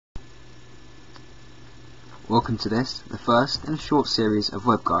Welcome to this, the first in a short series of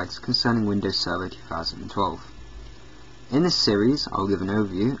web guides concerning Windows Server 2012. In this series I will give an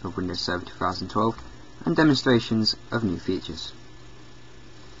overview of Windows Server 2012 and demonstrations of new features.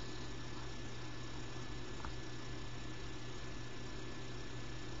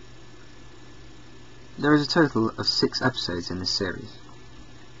 There is a total of 6 episodes in this series.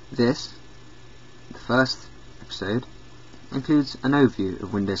 This, the first episode, includes an overview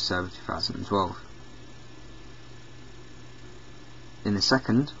of Windows Server 2012. In the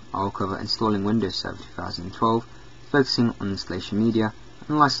second, I will cover installing Windows Server 2012, focusing on installation media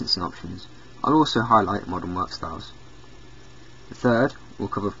and licensing options. I'll also highlight modern work styles. The third will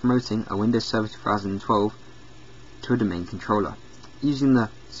cover promoting a Windows Server 2012 to a domain controller, using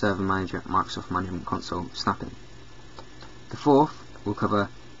the Server Manager Microsoft Management Console snapping. The fourth will cover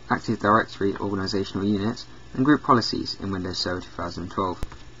Active Directory organizational units and group policies in Windows Server 2012.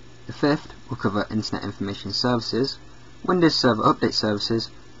 The fifth will cover Internet Information Services, Windows Server Update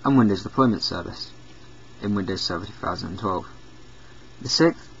Services and Windows Deployment Service in Windows Server 2012. The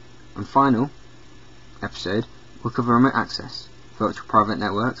sixth and final episode will cover remote access, virtual private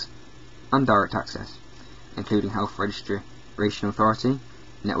networks and direct access, including Health Registration Authority,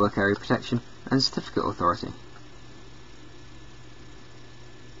 Network Area Protection and Certificate Authority.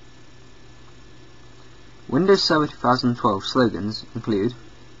 Windows Server 2012 slogans include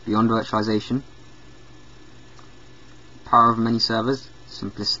Beyond Virtualization, Power of many servers,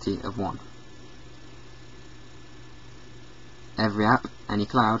 simplicity of one. Every app, any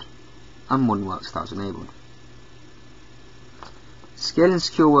cloud, and modern work styles enabled. Scale and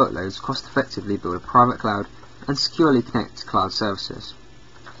secure workloads cost effectively build a private cloud and securely connect to cloud services.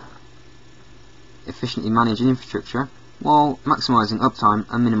 Efficiently manage infrastructure while maximizing uptime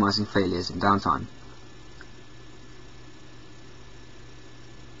and minimizing failures and downtime.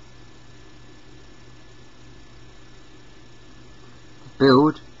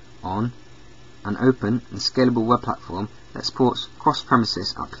 Build on an open and scalable web platform that supports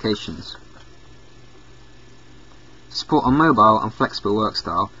cross-premises applications. Support a mobile and flexible work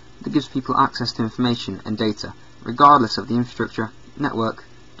style that gives people access to information and data regardless of the infrastructure, network,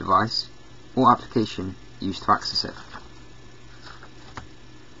 device or application used to access it.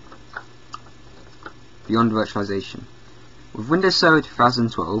 Beyond virtualization. With Windows Server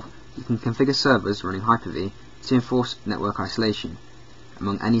 2012 you can configure servers running Hyper-V to enforce network isolation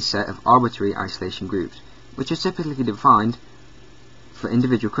among any set of arbitrary isolation groups, which are typically defined for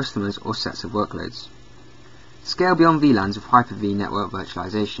individual customers or sets of workloads. Scale beyond VLANs with Hyper-V network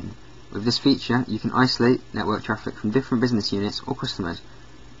virtualization. With this feature, you can isolate network traffic from different business units or customers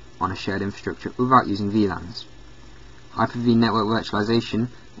on a shared infrastructure without using VLANs. Hyper-V network virtualization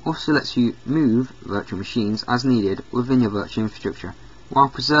also lets you move virtual machines as needed within your virtual infrastructure while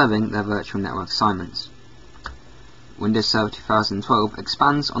preserving their virtual network assignments. Windows Server 2012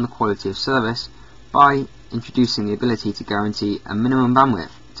 expands on the quality of service by introducing the ability to guarantee a minimum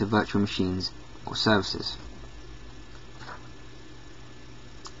bandwidth to virtual machines or services.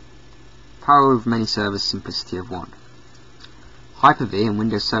 Power of many servers, simplicity of one. Hyper-V and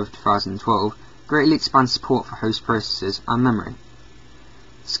Windows Server 2012 greatly expand support for host processors and memory.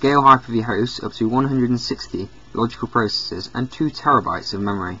 Scale Hyper-V hosts up to 160 logical processors and 2 TB of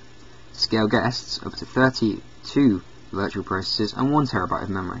memory. Scale guests up to 32 virtual processors and 1 TB of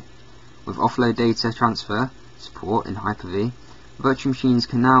memory. With offload data transfer support in Hyper-V, virtual machines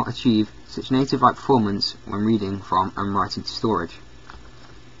can now achieve such native-like performance when reading from and writing to storage.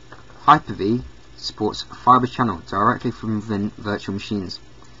 Hyper-V supports a fiber channel directly from within virtual machines.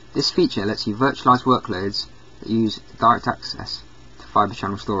 This feature lets you virtualize workloads that use direct access to fiber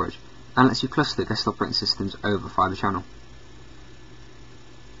channel storage and lets you cluster guest operating systems over fiber channel.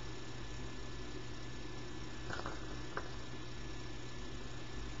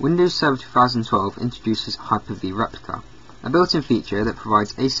 Windows Server 2012 introduces Hyper-V Replica, a built-in feature that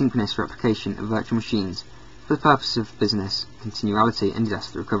provides asynchronous replication of virtual machines for the purpose of business continuity and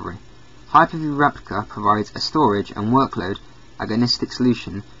disaster recovery. Hyper-V Replica provides a storage and workload agonistic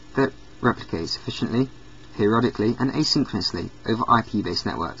solution that replicates efficiently, periodically and asynchronously over IP-based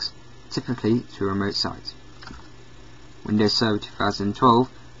networks, typically to a remote site. Windows Server 2012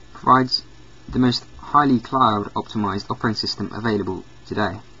 provides the most highly cloud-optimized operating system available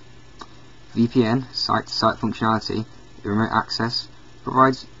today. VPN, site-to-site functionality, remote access,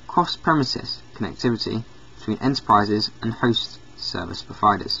 provides cross-premises connectivity between enterprises and host service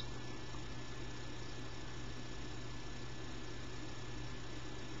providers.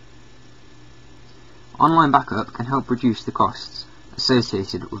 Online backup can help reduce the costs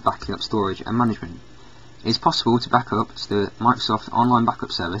associated with backing up storage and management. It is possible to back up to the Microsoft Online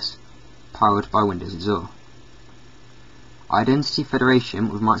Backup Service powered by Windows Azure. Identity Federation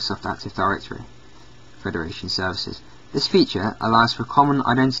with Microsoft Active Directory Federation services. This feature allows for a common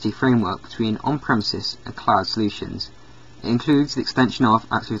identity framework between on-premises and cloud solutions. It includes the extension of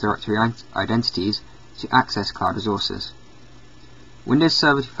Active Directory identities to access cloud resources. Windows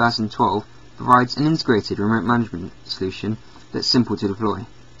Server 2012 provides an integrated remote management solution that's simple to deploy.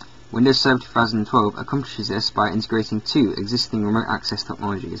 Windows Server 2012 accomplishes this by integrating two existing remote access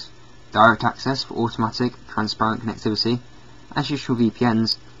technologies: direct access for automatic, transparent connectivity, and traditional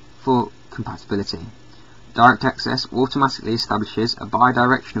VPNs for compatibility. Direct access automatically establishes a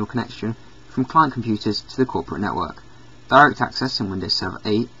bi-directional connection from client computers to the corporate network. Direct access in Windows Server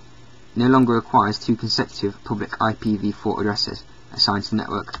 8 no longer requires two consecutive public IPv4 addresses assigned to the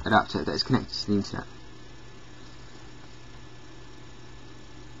network adapter that is connected to the Internet.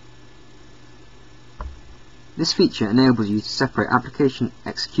 This feature enables you to separate application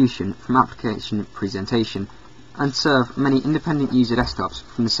execution from application presentation and serve many independent user desktops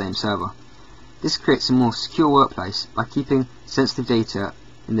from the same server. This creates a more secure workplace by keeping sensitive data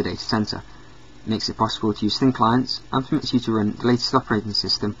in the data center. It makes it possible to use thin clients and permits you to run the latest operating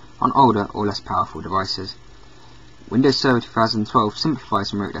system on older or less powerful devices. Windows Server 2012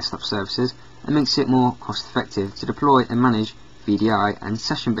 simplifies remote desktop services and makes it more cost-effective to deploy and manage VDI and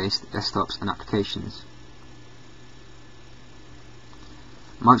session-based desktops and applications.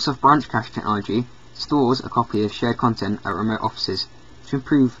 Microsoft Branch Cache technology stores a copy of shared content at remote offices to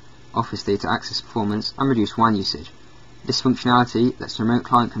improve Office data access performance and reduce WAN usage. This functionality lets remote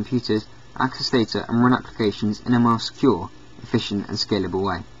client computers access data and run applications in a more secure, efficient and scalable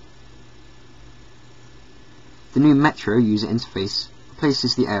way. The new Metro user interface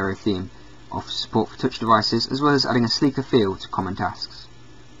replaces the Aero theme, offers support for touch devices as well as adding a sleeker feel to common tasks.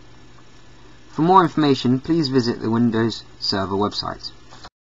 For more information, please visit the Windows Server website.